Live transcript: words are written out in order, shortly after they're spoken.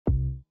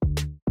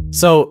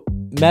So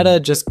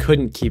Meta just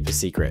couldn't keep a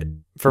secret.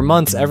 For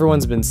months,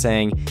 everyone's been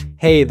saying,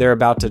 hey, they're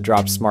about to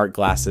drop smart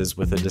glasses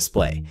with a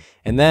display.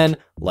 And then,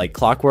 like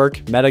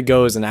clockwork, Meta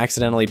goes and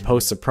accidentally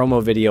posts a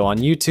promo video on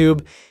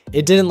YouTube.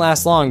 It didn't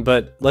last long,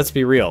 but let's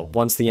be real,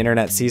 once the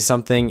internet sees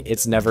something,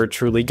 it's never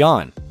truly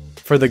gone.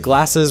 For the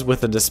glasses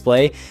with a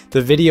display,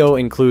 the video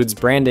includes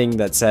branding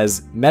that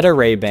says Meta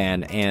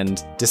Ray-Ban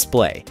and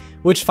display,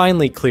 which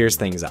finally clears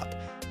things up.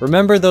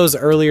 Remember those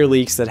earlier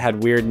leaks that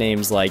had weird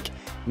names like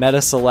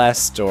Meta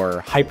Celeste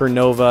or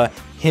Hypernova,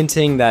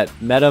 hinting that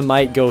Meta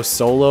might go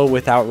solo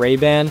without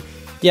Ray-Ban?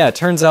 Yeah, it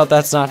turns out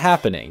that's not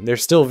happening. They're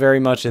still very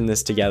much in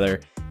this together.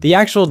 The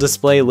actual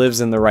display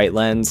lives in the right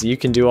lens. You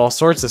can do all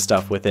sorts of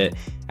stuff with it.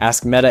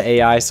 Ask Meta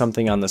AI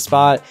something on the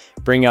spot,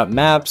 bring up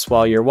maps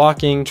while you're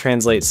walking,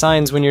 translate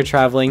signs when you're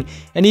traveling,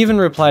 and even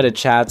reply to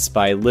chats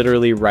by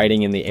literally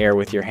writing in the air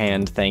with your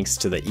hand thanks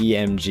to the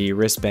EMG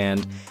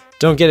wristband.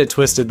 Don't get it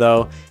twisted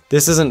though.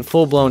 This isn't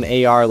full-blown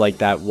AR like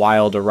that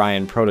wild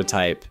Orion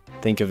prototype.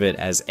 Think of it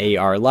as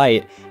AR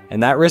Lite,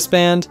 and that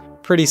wristband,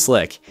 pretty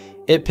slick.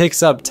 It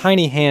picks up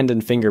tiny hand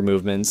and finger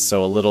movements,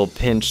 so a little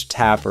pinch,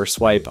 tap, or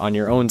swipe on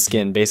your own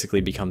skin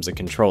basically becomes a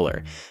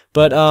controller.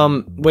 But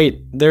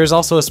wait, there's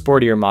also a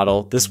sportier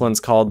model. This one's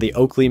called the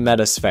Oakley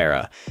Meta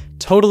Sphaera.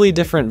 Totally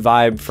different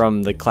vibe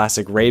from the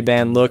classic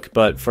Ray-Ban look,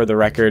 but for the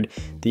record,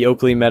 the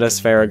Oakley Meta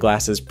Sphaera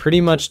glasses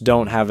pretty much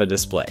don't have a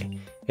display.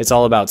 It's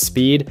all about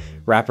speed,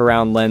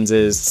 wraparound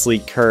lenses,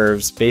 sleek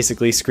curves,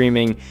 basically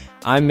screaming,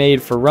 I'm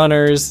made for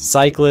runners,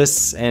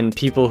 cyclists, and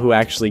people who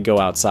actually go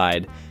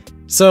outside.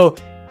 So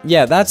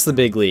yeah, that's the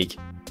big leak.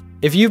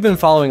 If you've been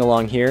following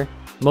along here,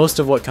 most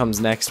of what comes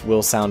next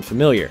will sound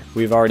familiar.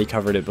 We've already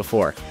covered it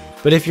before.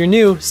 But if you're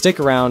new, stick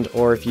around,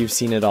 or if you've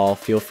seen it all,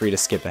 feel free to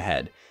skip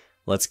ahead.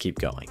 Let's keep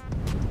going.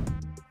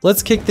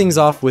 Let's kick things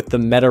off with the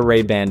Meta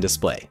Ray-Ban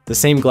display, the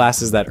same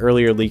glasses that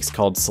earlier leaks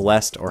called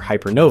Celeste or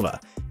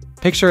Hypernova.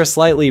 Picture a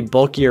slightly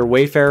bulkier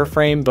Wayfarer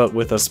frame, but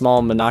with a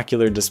small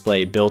monocular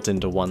display built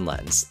into one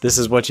lens. This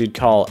is what you'd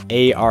call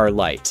AR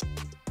Lite.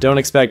 Don't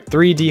expect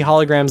 3D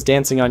holograms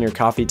dancing on your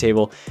coffee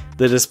table.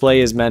 The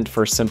display is meant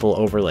for simple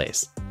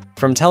overlays.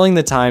 From telling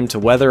the time to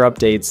weather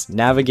updates,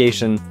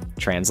 navigation,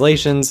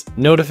 translations,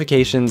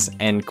 notifications,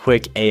 and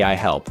quick AI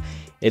help,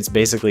 it's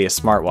basically a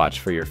smartwatch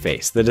for your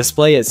face. The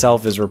display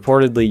itself is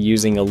reportedly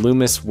using a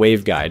Loomis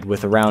waveguide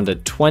with around a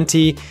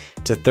 20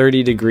 to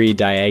 30 degree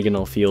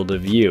diagonal field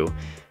of view.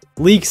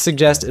 Leaks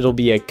suggest it'll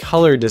be a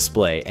color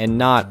display and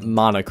not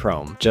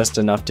monochrome, just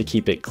enough to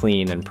keep it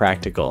clean and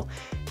practical.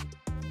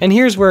 And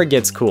here's where it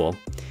gets cool.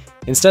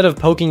 Instead of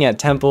poking at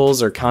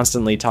temples or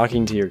constantly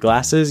talking to your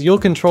glasses, you'll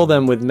control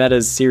them with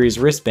Meta's Series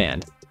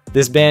wristband.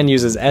 This band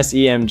uses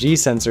SEMG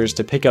sensors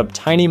to pick up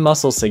tiny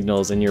muscle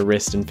signals in your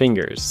wrist and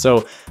fingers,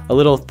 so a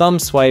little thumb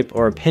swipe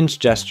or a pinch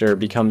gesture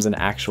becomes an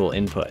actual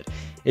input.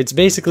 It's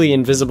basically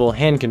invisible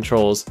hand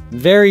controls,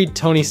 very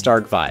Tony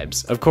Stark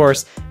vibes. Of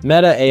course,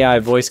 Meta AI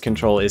voice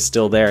control is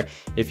still there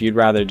if you'd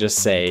rather just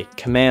say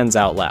commands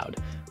out loud.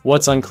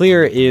 What's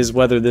unclear is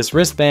whether this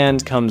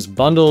wristband comes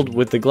bundled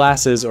with the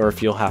glasses or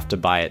if you'll have to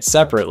buy it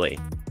separately.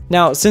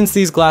 Now, since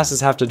these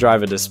glasses have to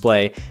drive a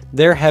display,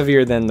 they're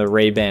heavier than the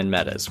Ray-Ban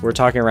Metas. We're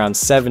talking around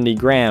 70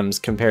 grams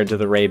compared to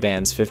the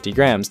Ray-Ban's 50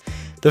 grams.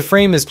 The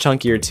frame is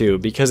chunkier too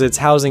because it's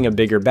housing a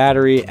bigger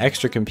battery,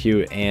 extra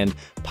compute, and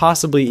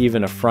possibly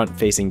even a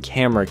front-facing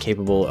camera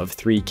capable of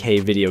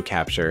 3K video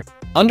capture.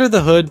 Under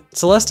the hood,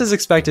 Celeste is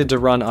expected to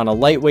run on a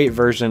lightweight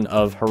version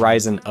of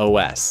Horizon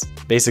OS,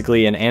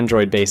 basically an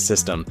Android-based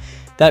system.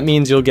 That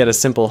means you'll get a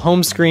simple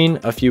home screen,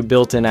 a few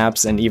built-in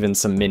apps, and even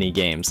some mini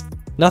games.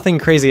 Nothing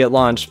crazy at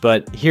launch,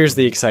 but here's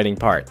the exciting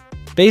part.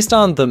 Based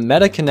on the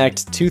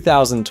MetaConnect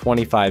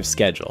 2025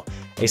 schedule,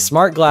 a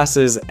smart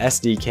glasses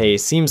SDK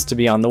seems to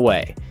be on the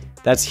way.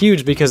 That's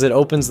huge because it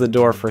opens the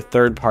door for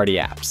third-party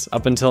apps.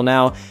 Up until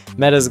now,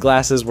 Meta's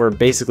glasses were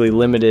basically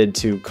limited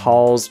to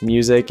calls,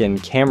 music,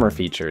 and camera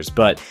features,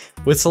 but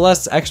with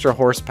Celeste's extra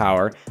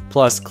horsepower,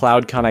 plus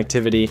cloud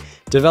connectivity,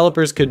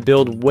 developers could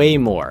build way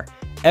more.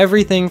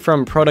 Everything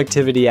from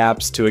productivity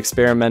apps to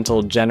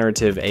experimental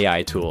generative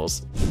AI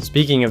tools.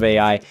 Speaking of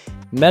AI,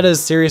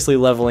 Meta's seriously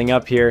leveling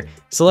up here.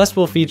 Celeste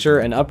will feature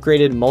an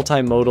upgraded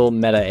multimodal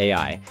Meta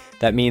AI.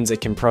 That means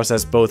it can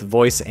process both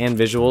voice and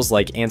visuals,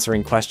 like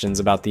answering questions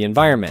about the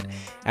environment.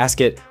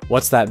 Ask it,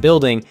 what's that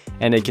building?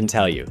 And it can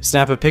tell you.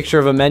 Snap a picture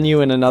of a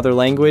menu in another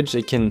language,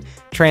 it can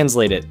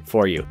translate it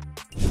for you.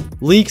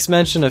 Leaks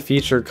mention a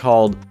feature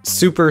called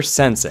Super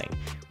Sensing,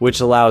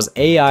 which allows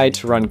AI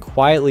to run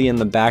quietly in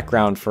the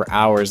background for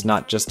hours,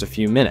 not just a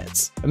few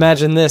minutes.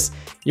 Imagine this,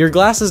 your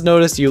glasses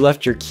notice you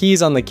left your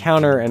keys on the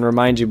counter and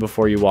remind you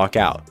before you walk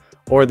out.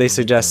 Or they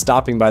suggest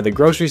stopping by the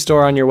grocery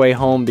store on your way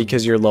home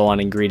because you're low on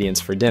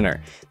ingredients for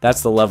dinner.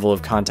 That's the level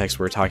of context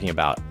we're talking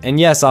about. And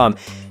yes,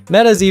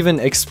 Meta's even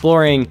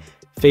exploring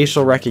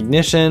facial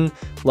recognition,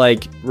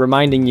 like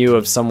reminding you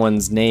of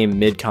someone's name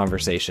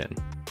mid-conversation.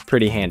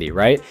 Pretty handy,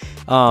 right?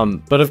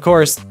 But of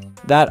course,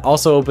 that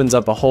also opens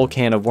up a whole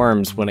can of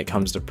worms when it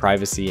comes to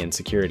privacy and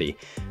security.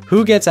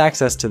 Who gets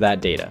access to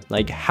that data?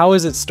 Like, how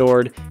is it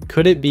stored?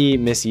 Could it be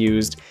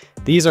misused?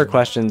 These are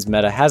questions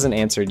Meta hasn't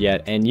answered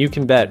yet, and you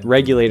can bet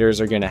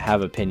regulators are going to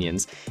have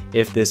opinions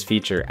if this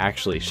feature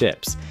actually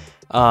ships.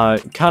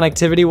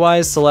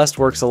 Connectivity-wise, Celeste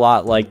works a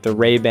lot like the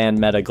Ray-Ban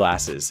Meta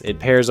glasses. It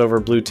pairs over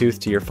Bluetooth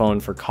to your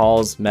phone for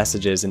calls,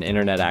 messages, and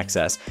internet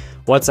access.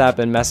 WhatsApp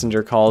and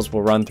Messenger calls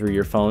will run through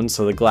your phone,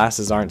 so the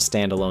glasses aren't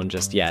standalone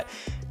just yet.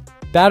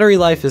 Battery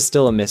life is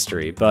still a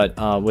mystery, but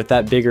with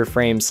that bigger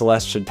frame,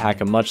 Celeste should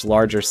pack a much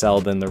larger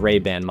cell than the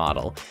Ray-Ban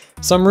model.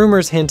 Some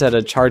rumors hint at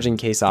a charging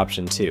case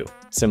option too,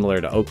 similar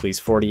to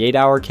Oakley's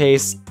 48-hour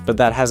case, but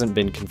that hasn't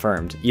been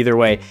confirmed. Either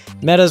way,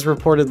 Meta's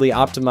reportedly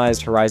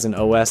optimized Horizon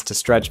OS to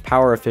stretch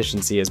power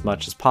efficiency as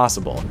much as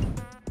possible.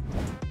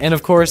 And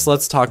of course,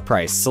 let's talk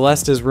price.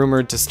 Celeste is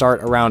rumored to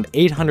start around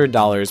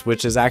 $800,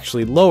 which is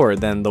actually lower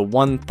than the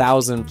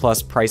 $1,000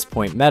 plus price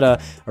point Meta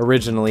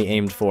originally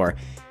aimed for.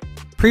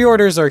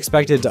 Pre-orders are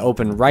expected to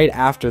open right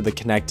after the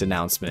Connect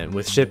announcement,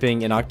 with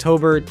shipping in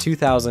October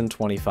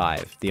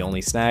 2025. The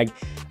only snag?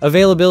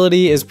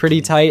 Availability is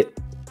pretty tight.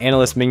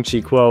 Analyst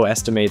Ming-Chi Kuo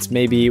estimates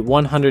maybe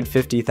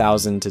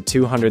 150,000 to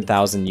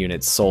 200,000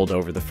 units sold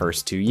over the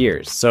first 2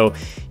 years. So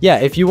yeah,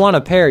 if you want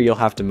a pair, you'll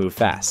have to move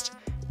fast.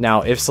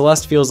 Now, if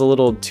Celeste feels a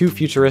little too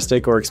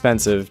futuristic or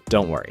expensive,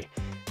 don't worry.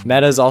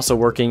 Meta is also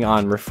working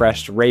on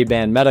refreshed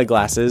Ray-Ban Meta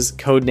glasses,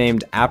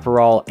 codenamed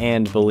Aparol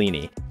and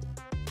Bellini.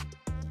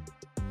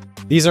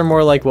 These are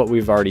more like what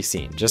we've already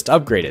seen, just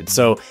upgraded.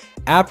 So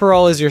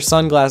Aparol is your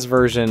sunglass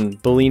version,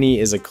 Bellini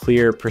is a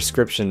clear,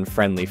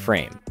 prescription-friendly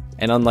frame.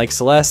 And unlike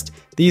Celeste,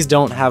 these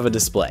don't have a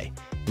display.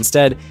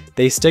 Instead,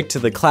 they stick to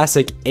the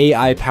classic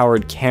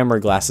AI-powered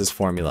camera glasses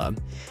formula.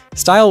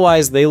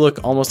 Style-wise, they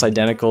look almost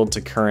identical to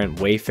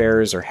current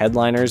Wayfarers or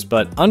headliners,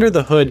 but under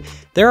the hood,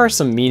 there are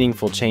some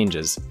meaningful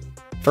changes.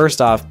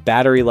 First off,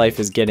 battery life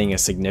is getting a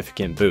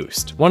significant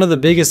boost. One of the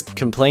biggest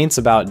complaints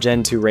about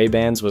Gen 2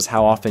 Ray-Bans was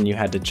how often you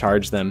had to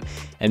charge them,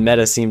 and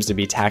Meta seems to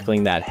be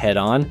tackling that head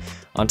on.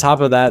 On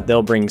top of that,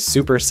 they'll bring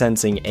super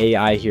sensing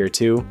AI here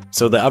too,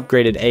 so the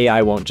upgraded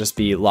AI won't just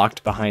be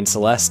locked behind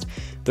Celeste.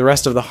 The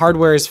rest of the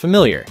hardware is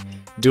familiar.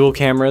 Dual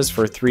cameras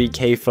for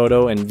 3K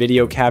photo and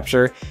video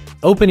capture,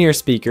 open-ear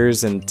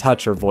speakers, and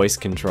touch or voice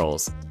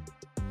controls.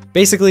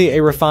 Basically,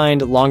 a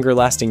refined,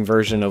 longer-lasting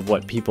version of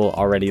what people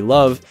already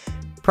love.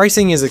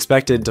 Pricing is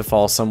expected to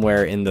fall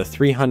somewhere in the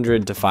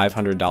 $300 to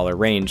 $500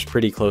 range,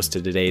 pretty close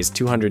to today's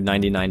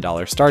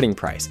 $299 starting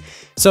price.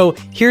 So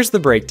here's the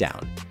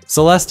breakdown.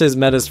 Celeste is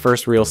Meta's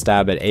first real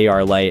stab at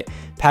AR Lite,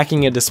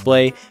 packing a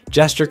display,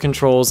 gesture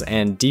controls,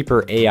 and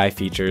deeper AI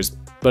features,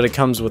 but it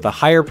comes with a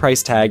higher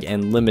price tag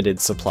and limited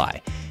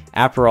supply.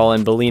 Aparol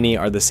and Bellini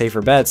are the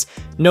safer bets,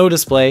 no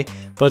display,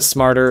 but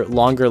smarter,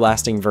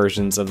 longer-lasting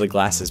versions of the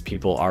glasses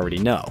people already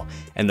know.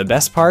 And the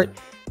best part?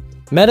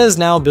 Meta is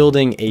now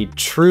building a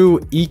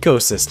true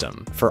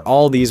ecosystem for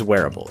all these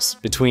wearables.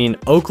 Between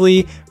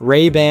Oakley,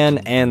 Ray-Ban,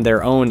 and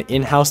their own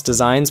in-house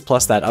designs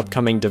plus that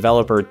upcoming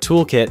developer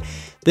toolkit,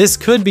 this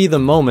could be the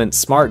moment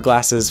smart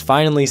glasses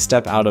finally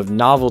step out of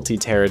novelty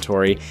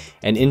territory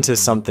and into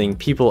something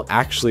people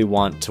actually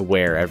want to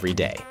wear every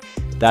day.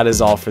 That is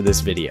all for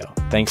this video.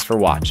 Thanks for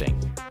watching.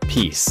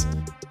 Peace.